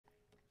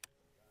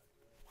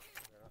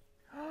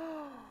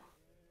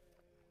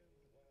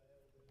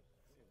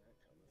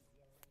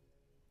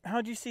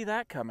How'd you see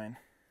that coming?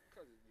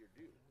 Because you're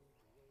due.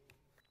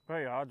 Well,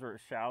 the odds were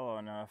shallow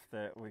enough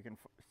that we can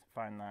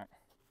find that.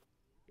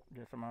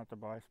 Guess I'm gonna have to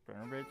buy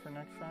spinnerbaits for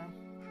next time.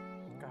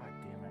 God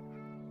damn it.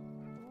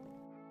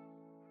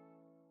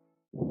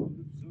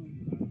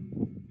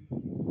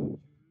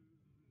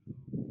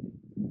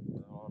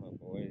 We're on it,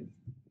 boys.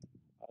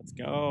 Let's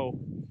go.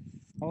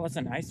 Oh, that's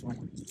a nice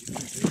one.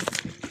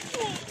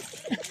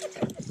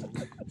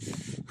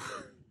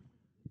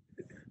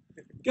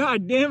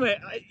 God damn it.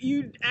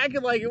 You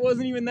acted like it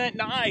wasn't even that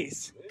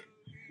nice.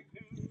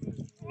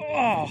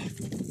 Oh.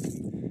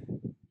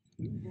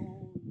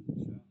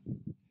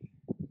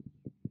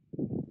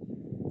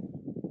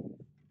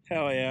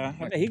 Hell yeah.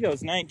 He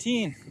goes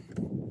 19.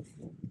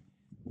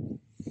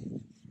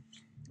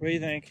 What do you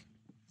think?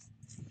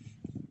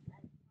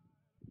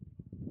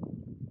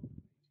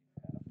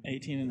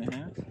 18 and a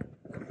half?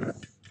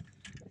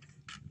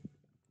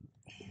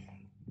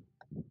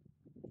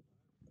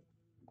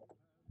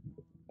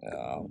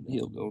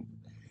 He'll go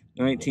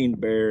 19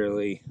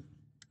 barely.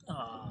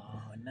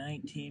 Oh,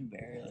 19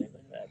 barely. Look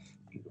at that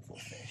beautiful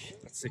fish.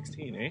 That's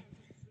 16, eh?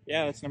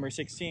 Yeah, that's number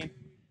 16. Here,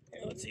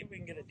 let's see if we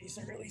can get a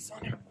decent release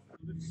on him.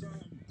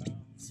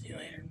 See you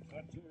later.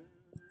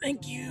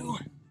 Thank you.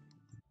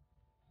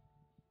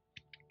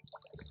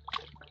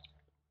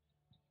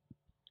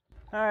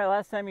 All right,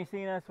 last time you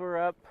seen us, we're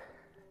up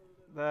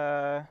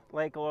the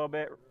lake a little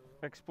bit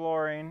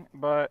exploring,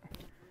 but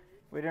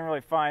we didn't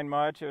really find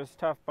much. It was a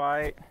tough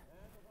bite.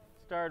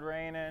 Started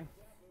raining.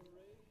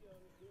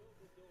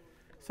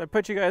 So I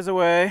put you guys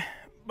away,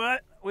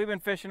 but we've been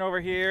fishing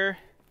over here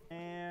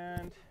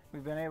and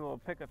we've been able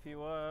to pick a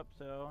few up.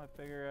 So I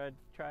figured I'd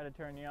try to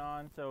turn you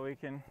on so we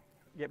can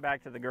get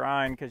back to the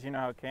grind, because you know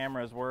how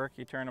cameras work.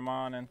 You turn them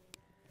on and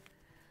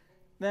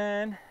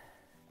then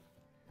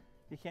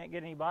you can't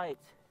get any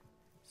bites.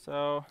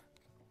 So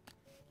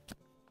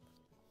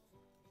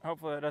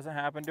hopefully that doesn't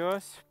happen to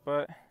us,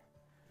 but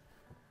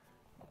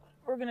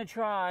we're gonna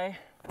try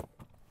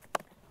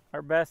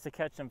our best to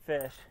catch some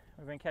fish.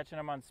 We've been catching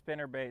them on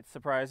spinner baits,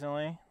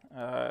 surprisingly.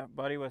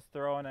 Buddy was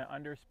throwing an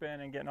underspin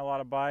and getting a lot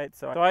of bites,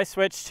 so I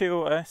switched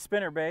to a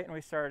spinner bait and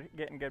we started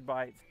getting good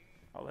bites.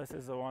 Oh, this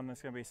is the one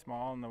that's gonna be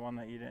small, and the one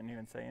that you didn't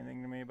even say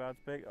anything to me about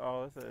is big.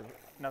 Oh, this is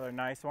another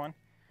nice one.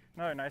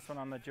 Another nice one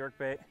on the jerk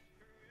bait.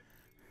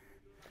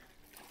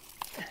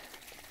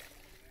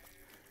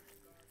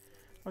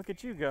 Look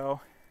at you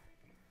go.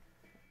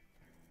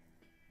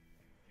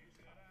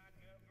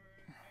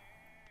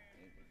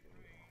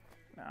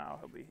 Now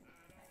he'll be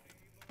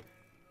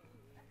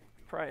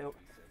probably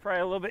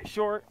a little bit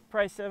short,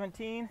 probably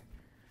 17.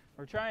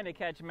 We're trying to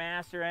catch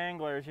master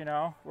anglers, you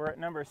know. We're at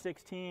number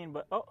 16,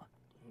 but oh,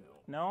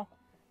 no?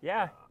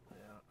 Yeah.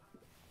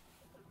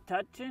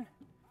 Touching?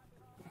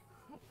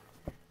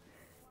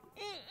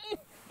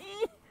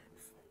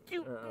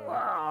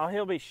 Wow,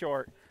 he'll be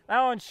short.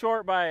 That one's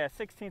short by a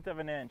 1/16 of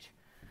an inch.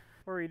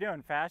 What were you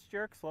doing? Fast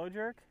jerk? Slow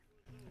jerk?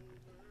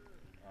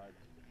 I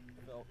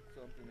felt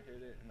something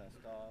hit it and I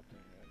stopped and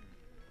then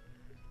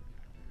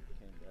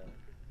came back.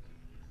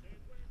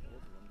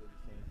 This one did the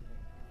same thing.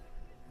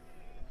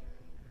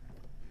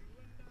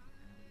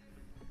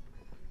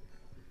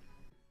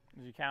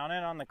 Did you count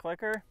it on the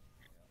clicker?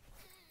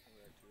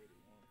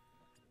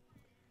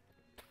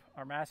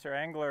 Our master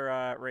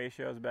angler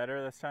ratio is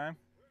better this time.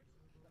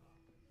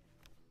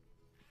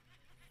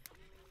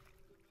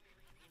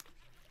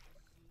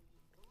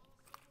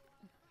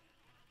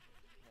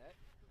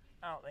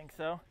 I don't think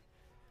so.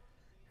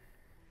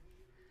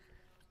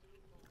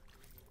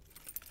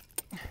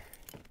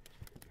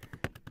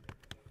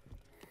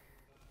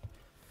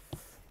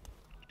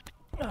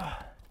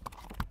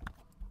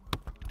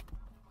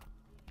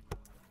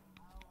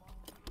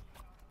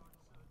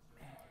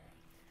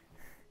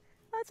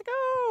 Let's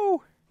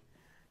go!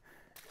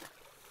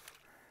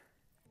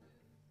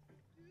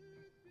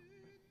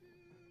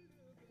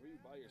 Where you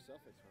buy your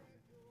suffix from?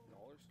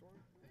 Dollar store?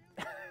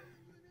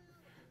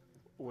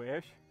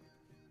 Wish.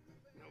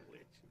 No,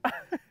 which?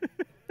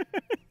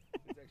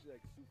 It's actually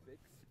like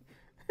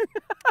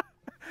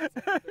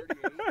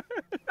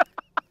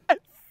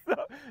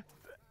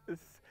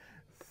Suffix.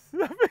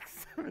 Suffix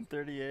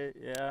 738,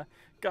 yeah.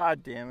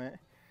 God damn it.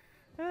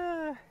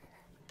 I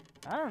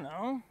don't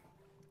know.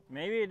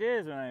 Maybe it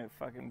is when I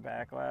fucking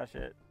backlash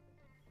it,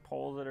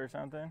 pulls it or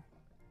something.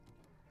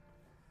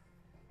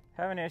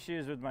 Having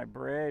issues with my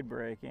braid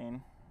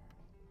breaking.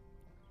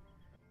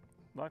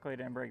 Luckily it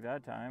didn't break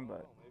that time,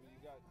 but. Oh, maybe you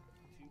got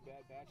 2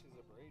 bad batches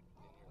of braid in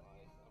your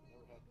life. I've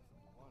never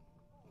had one.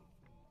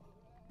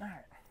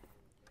 Alright.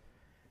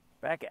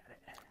 Back at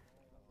it.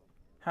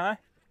 Huh? I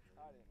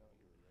didn't know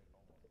you were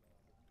almost.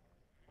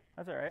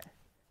 That's alright.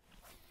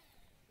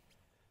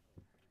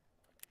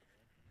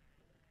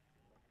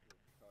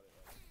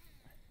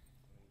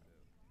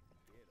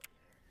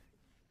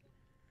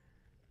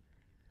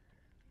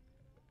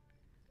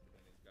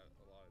 Then he's got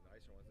a lot of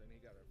nicer ones. Then he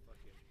got a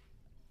fucking.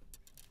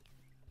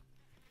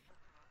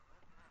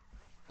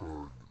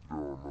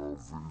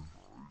 Nice one.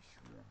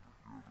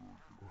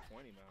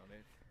 20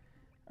 mounted.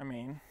 I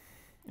mean,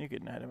 you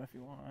could net him if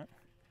you want.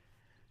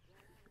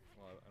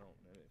 Well, I don't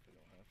net it if we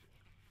don't have to.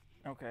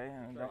 Okay,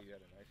 I and thought you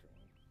got a nicer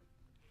one.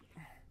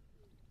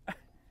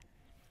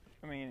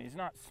 I mean, he's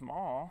not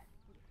small.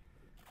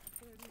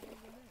 Now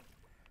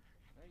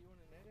you want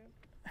to net him?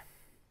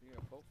 You're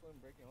gonna poke him,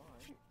 break your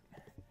line.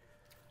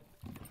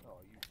 Oh,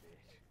 you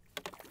bitch.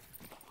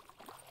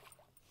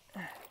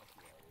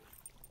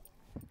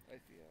 I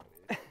see how it is.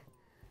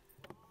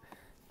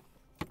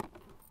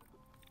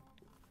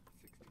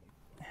 16.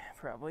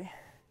 Probably.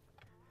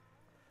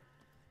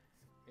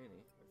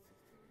 Any, but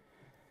 16.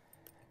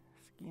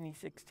 Skinny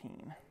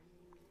 16.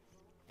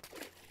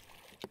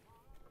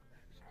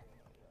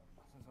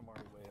 Since I'm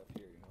already way up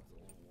here, you know, it's a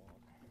long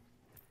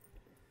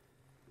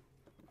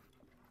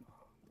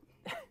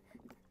walk.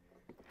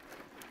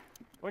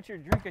 What's your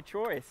drink of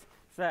choice?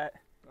 Is that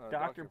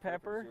Dr.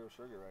 Pepper? Zero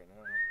sugar right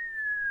now.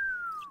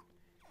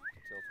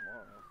 Until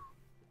tomorrow.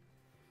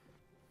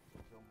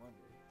 Until Monday.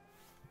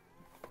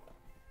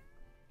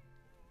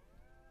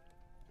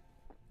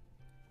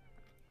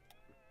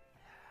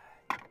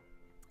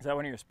 Is that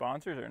one of your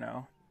sponsors or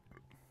no?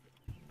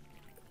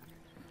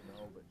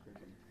 No, but could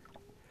be.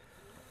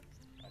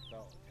 I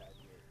felt a tad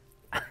bit.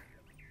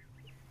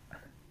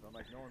 But I'm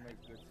like, no one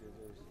makes good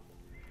scissors.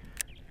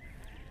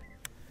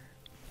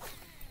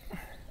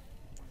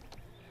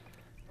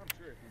 I'm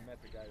sure if you met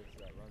the guys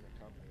that run the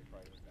company, you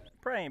probably would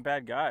that. Probably ain't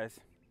bad guys.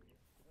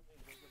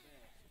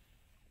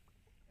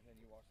 And then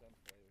you watch them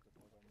play with the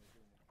ones on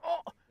YouTube.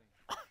 Oh!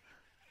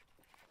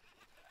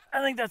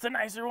 I think that's a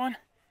nicer one.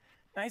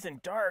 Nice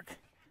and dark.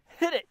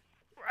 Hit it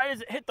right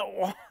as it hit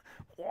the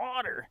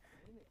water.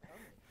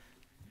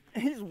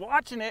 He's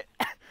watching it.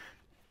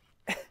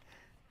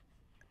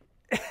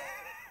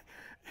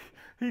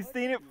 He's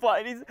seen it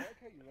fly. He's... I like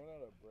how you run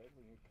out of bread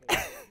when you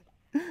catch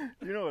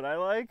it. You know what I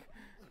like?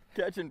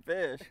 Catching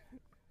fish.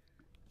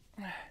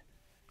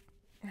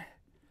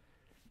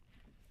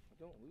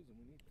 Don't lose them.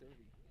 We need 30.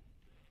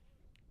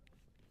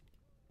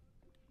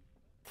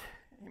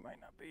 He might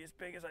not be as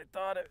big as I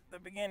thought at the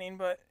beginning,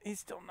 but he's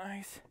still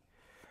nice.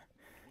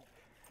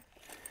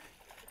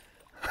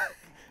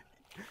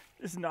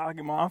 Just knock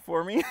him off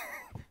for me.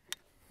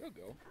 He'll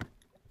go. I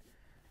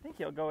think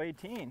he'll go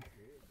 18.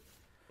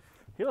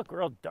 He looked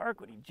real dark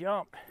when he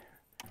jumped.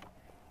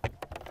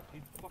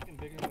 He's fucking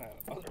bigger than that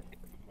other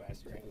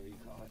master angler you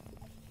caught.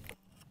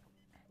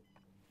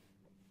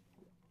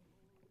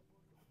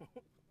 Hell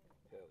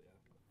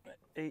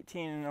yeah.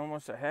 18 and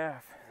almost a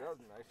half. That was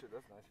nicer.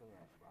 That's nicer than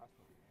that last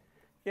one.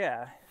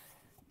 Yeah.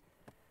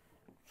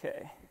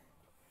 Okay.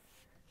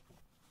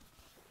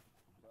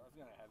 I was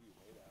gonna have you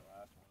weigh that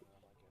last one. And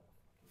I'm like,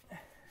 yeah.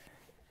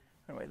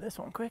 I'm gonna weigh this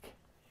one quick.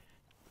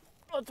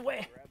 Let's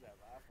weigh. Grab that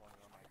last one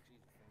and I'm like,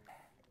 Jesus.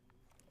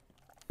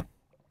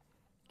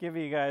 Give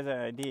you guys an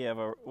idea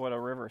of what a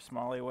river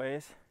smallie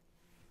weighs.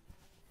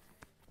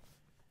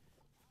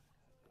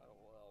 A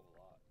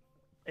lot.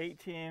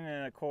 18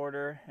 and a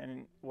quarter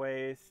and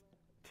weighs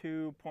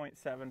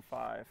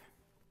 2.75.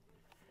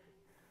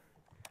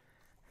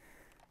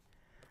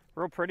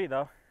 Real pretty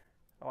though.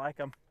 I like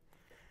them.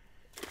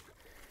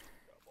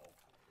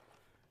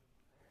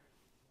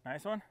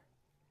 Nice one.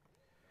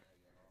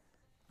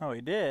 Oh,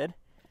 he did?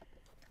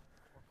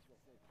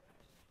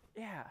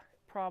 Yeah,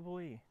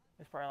 probably.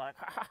 It's probably like,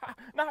 ha, ha, ha,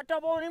 not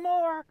double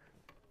anymore.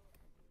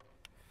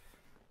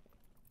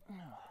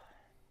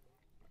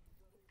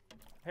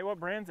 Hey, what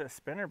brand's a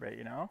spinnerbait,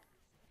 you know?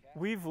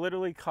 We've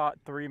literally caught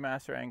 3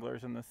 master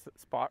anglers in this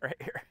spot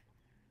right here.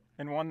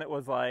 And one that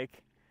was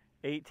like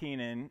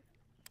 18 and,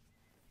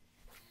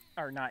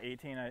 or not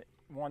 18,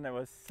 one that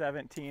was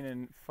 17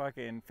 and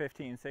fucking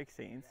 15, 16s. If I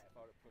would have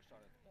pushed on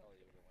its belly,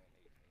 it would have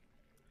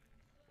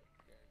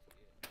went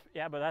 18.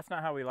 Yeah, but that's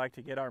not how we like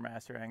to get our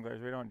master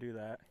anglers. We don't do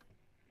that.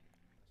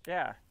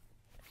 Yeah.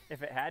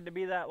 If it had to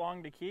be that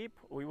long to keep,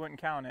 we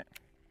wouldn't count it.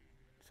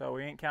 So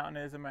we ain't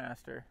counting it as a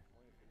master.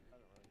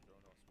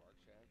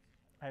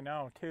 I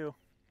know, 2.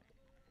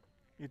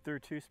 You threw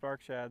 2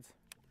 spark shads.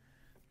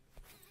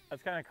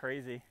 That's kind of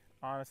crazy,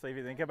 honestly, if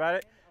you think about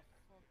it.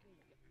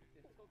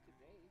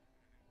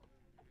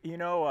 You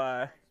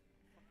know,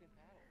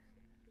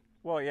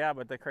 well, yeah,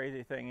 but the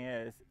crazy thing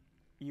is,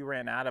 you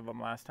ran out of them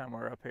last time we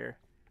were up here.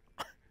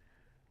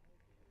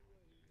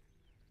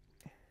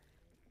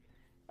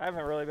 I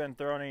haven't really been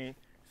throwing any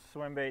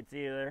swim baits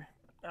either.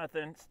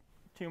 Nothing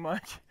too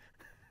much.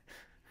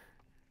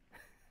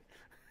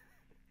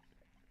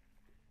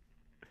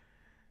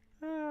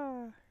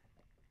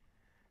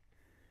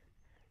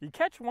 You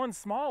catch one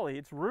smallie,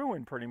 it's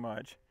ruined pretty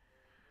much.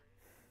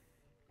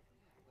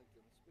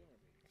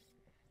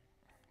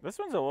 This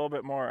one's a little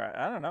bit more,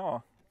 I don't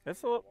know.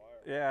 It's a little,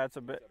 yeah, it's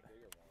a bit,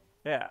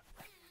 yeah.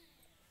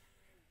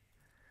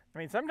 I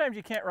mean, sometimes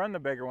you can't run the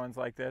bigger ones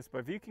like this, but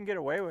if you can get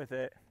away with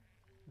it,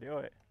 do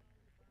it.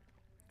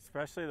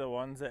 Especially the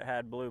ones that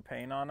had blue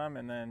paint on them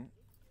and then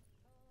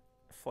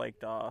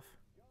flaked off.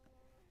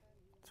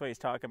 That's what he's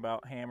talking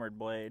about, hammered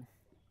blade.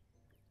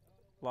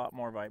 A lot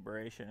more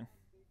vibration.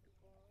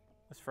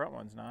 This front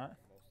one's not.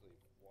 Mostly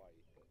white,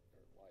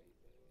 or light,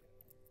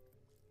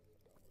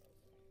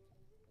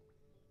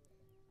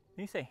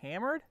 Did you say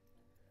hammered?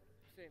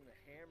 You saying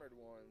the hammered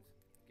ones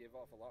give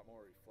off a lot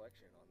more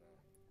reflection on the.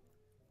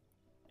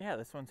 Yeah,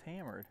 this one's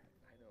hammered.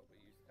 I know, but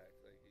you act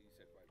like you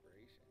said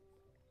vibration.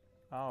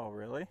 Oh,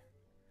 really?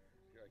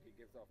 You're like it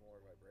gives off more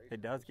vibration.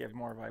 It does give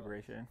more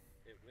vibration.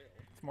 It will.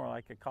 It's more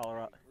like a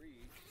Colorado.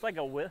 Breathe. It's like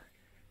a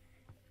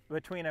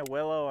between a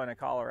willow and a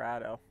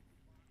Colorado.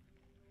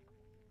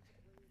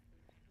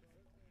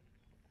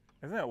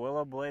 Isn't it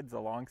willow blades the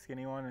long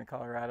skinny one and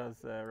Colorado's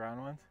the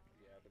round ones?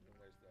 Yeah, but then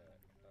there's the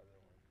other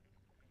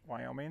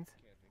one. Wyoming's?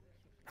 Can't think of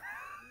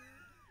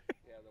it.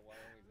 Yeah, the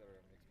Wyomings that are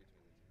a mix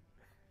between the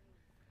two.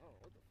 Oh,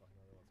 what the fuck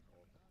another one's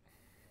called?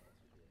 Oh,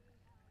 that's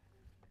ridiculous.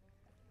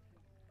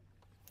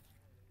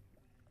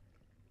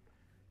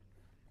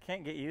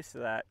 Can't get used to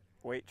that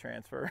weight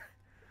transfer.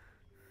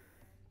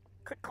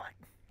 Click, click.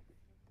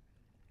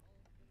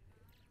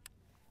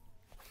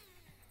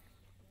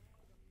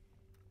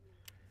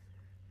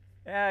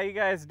 Yeah, you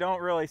guys don't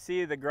really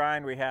see the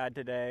grind we had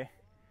today.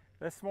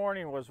 This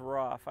morning was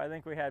rough. I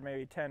think we had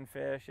maybe 10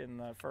 fish in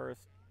the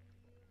first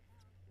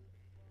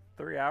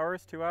 3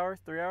 hours, 2 hours,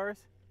 3 hours.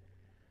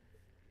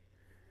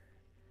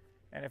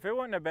 And if it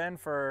wouldn't have been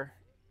for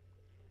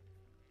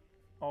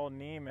old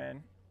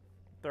Neiman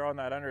throwing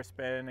that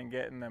underspin and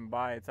getting them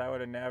bites, I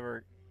would have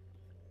never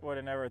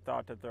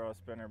thought to throw a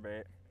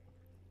spinnerbait.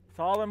 It's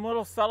all them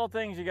little subtle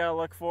things you gotta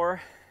look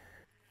for.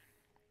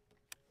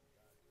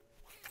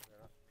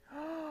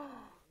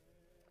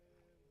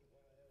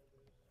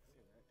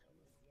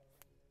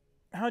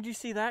 How'd you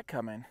see that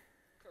coming?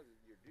 Because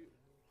you're due.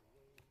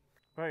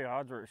 Well, the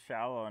odds were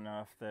shallow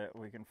enough that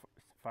we can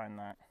find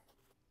that.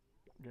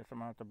 Guess I'm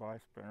gonna have to buy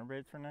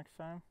spinnerbaits for next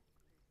time.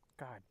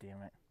 God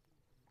damn it.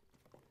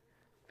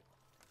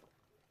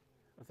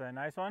 Was that a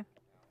nice one?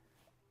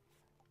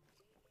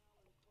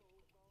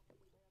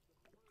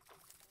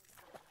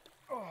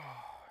 Oh.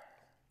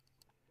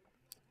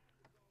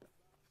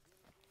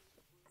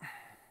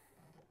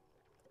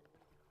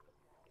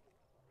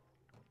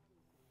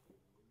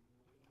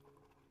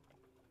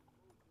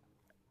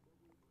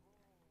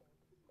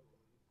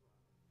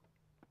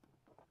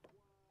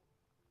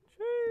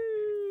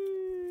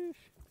 Sheesh.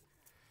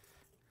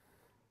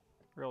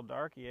 Real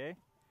darky, eh?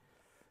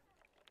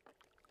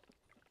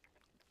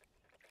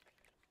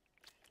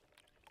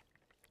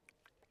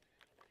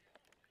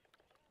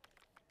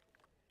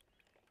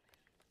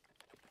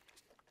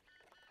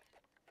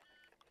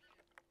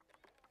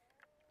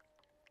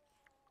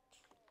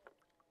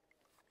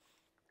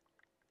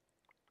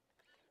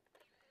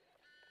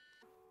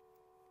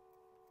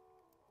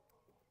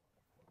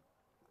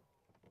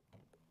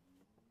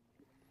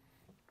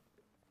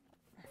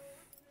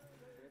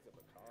 It's a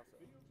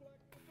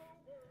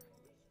Picasso.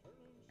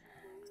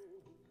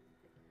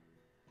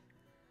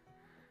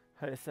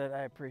 I said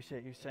I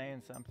appreciate you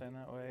saying something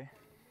that way.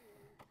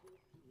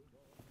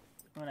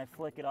 When I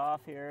flick it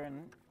off here,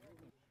 and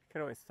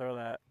could always throw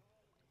that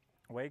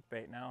wake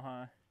bait now,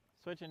 huh?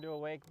 Switching to a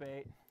wake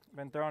bait.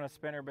 Been throwing a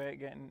spinner bait,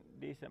 getting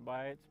decent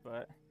bites,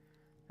 but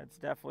it's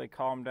definitely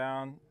calmed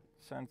down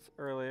since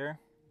earlier.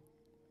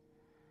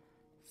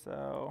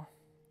 So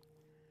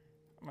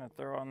I'm gonna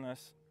throw on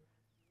this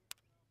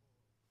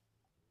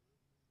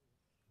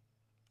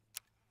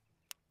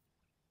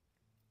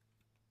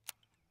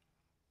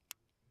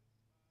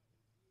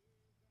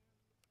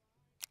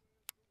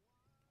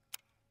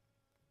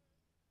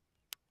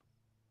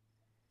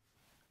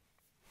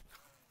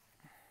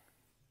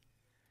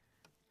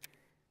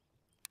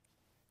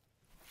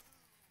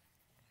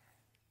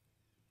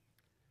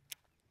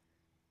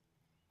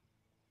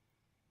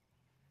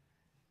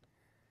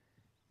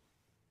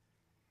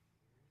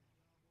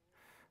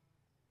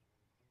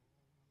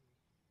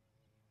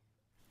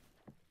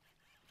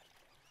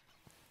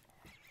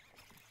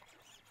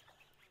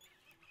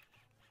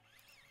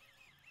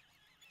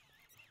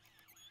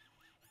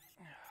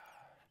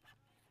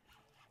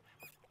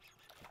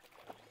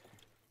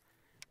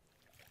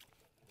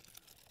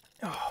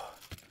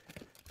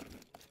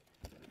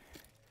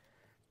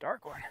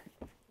dark one.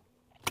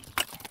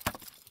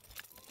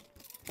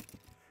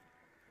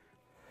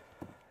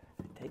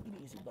 Take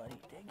it easy, buddy.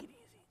 Take it easy.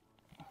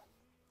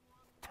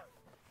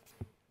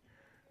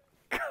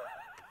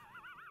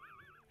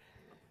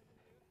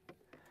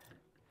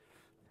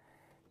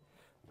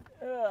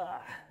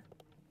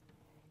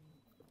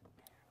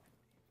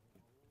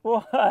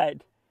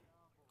 What?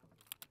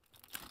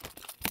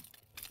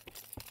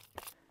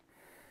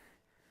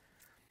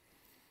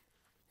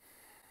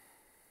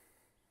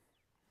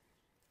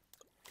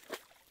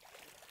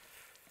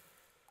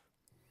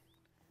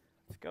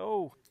 Let's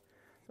go.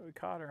 So we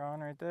caught her on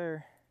right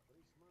there.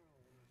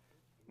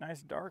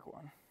 Nice dark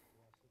one.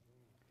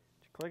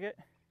 Did you click it?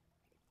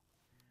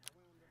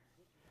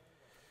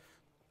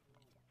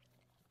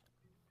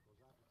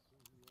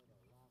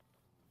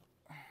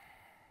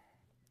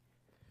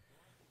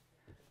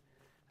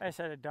 I just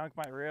had to dunk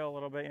my reel a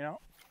little bit, you know.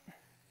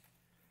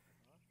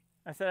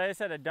 I just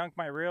had to dunk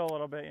my reel a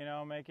little bit, you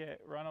know, make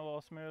it run a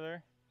little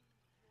smoother.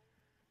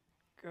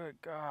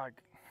 Good God.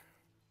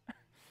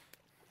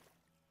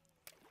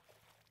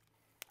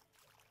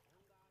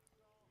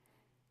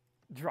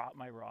 drop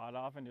my rod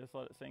off and just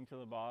let it sink to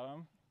the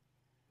bottom.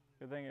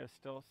 Good thing it was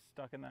still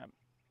stuck in that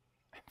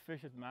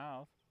fish's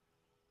mouth.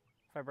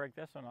 If I break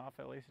this one off,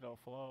 at least it'll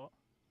float.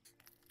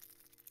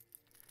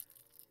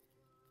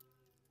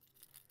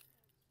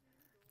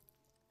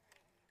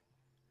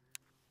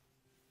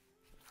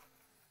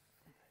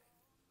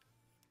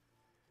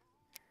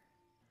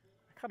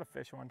 I caught a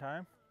fish one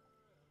time.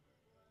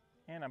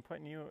 And I'm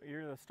putting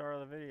you're the star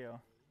of the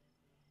video.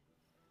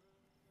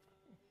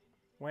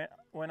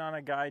 Went on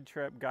a guide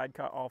trip, guide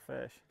caught all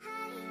fish.